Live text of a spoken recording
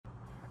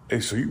Hey,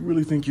 so you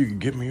really think you can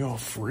get me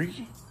off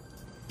free?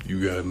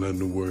 You got nothing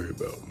to worry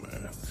about,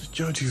 man. This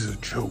judge is a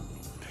joke.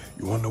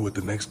 You wanna know what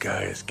the next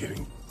guy is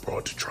getting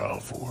brought to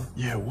trial for?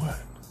 Yeah, what?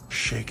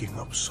 Shaking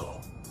up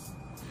Saul.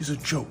 He's a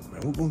joke,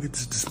 man. We're gonna get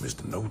this dismissed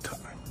in no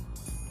time.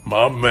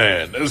 My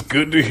man, that's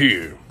good to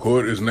hear.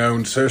 Court is now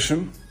in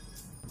session.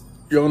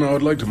 Your Honor,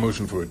 I'd like to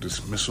motion for a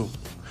dismissal.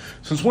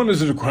 Since when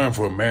is it a crime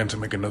for a man to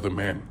make another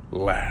man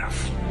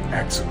laugh?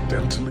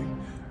 Accidentally?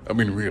 I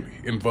mean, really,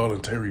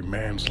 involuntary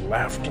man's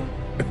laughter?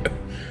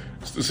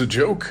 Is this a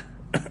joke?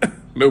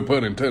 No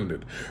pun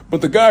intended.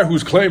 But the guy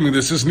who's claiming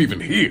this isn't even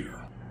here.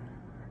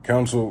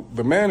 Counsel,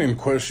 the man in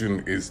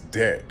question is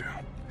dead.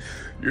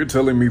 You're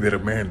telling me that a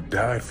man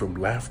died from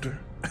laughter?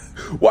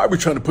 Why are we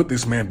trying to put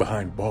this man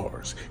behind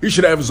bars? He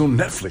should have his own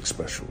Netflix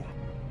special.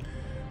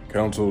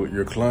 Counsel,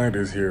 your client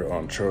is here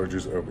on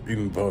charges of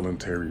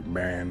involuntary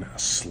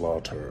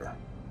manslaughter.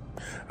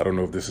 I don't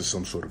know if this is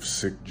some sort of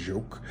sick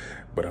joke,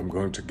 but I'm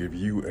going to give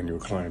you and your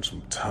client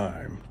some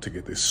time to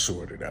get this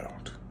sorted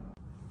out.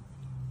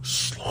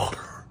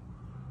 Slaughter?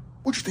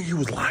 What'd you think he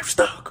was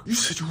livestock? You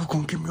said you were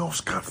gonna get me off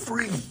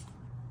scot-free.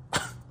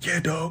 Yeah,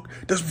 dog.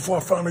 That's before I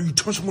found out you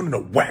turned someone in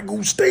a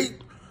wagyu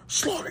state.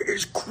 Slaughter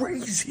is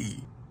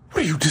crazy.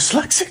 What are you,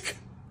 dyslexic?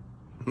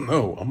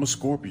 No, I'm a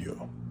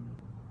Scorpio.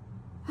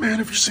 Man,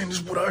 if you're saying this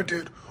is what I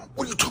did,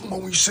 what are you talking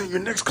about when you're saying your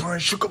next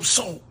client shook up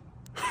Soul?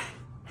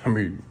 I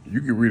mean, you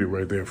can read it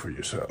right there for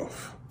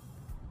yourself.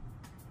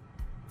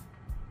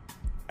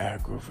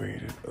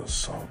 Aggravated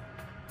assault.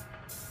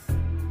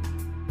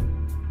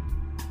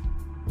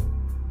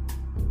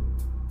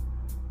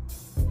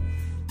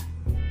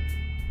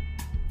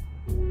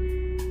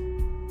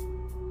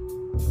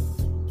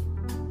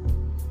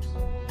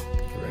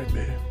 Right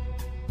there.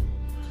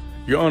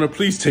 Your Honor,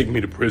 please take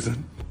me to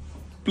prison.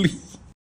 Please.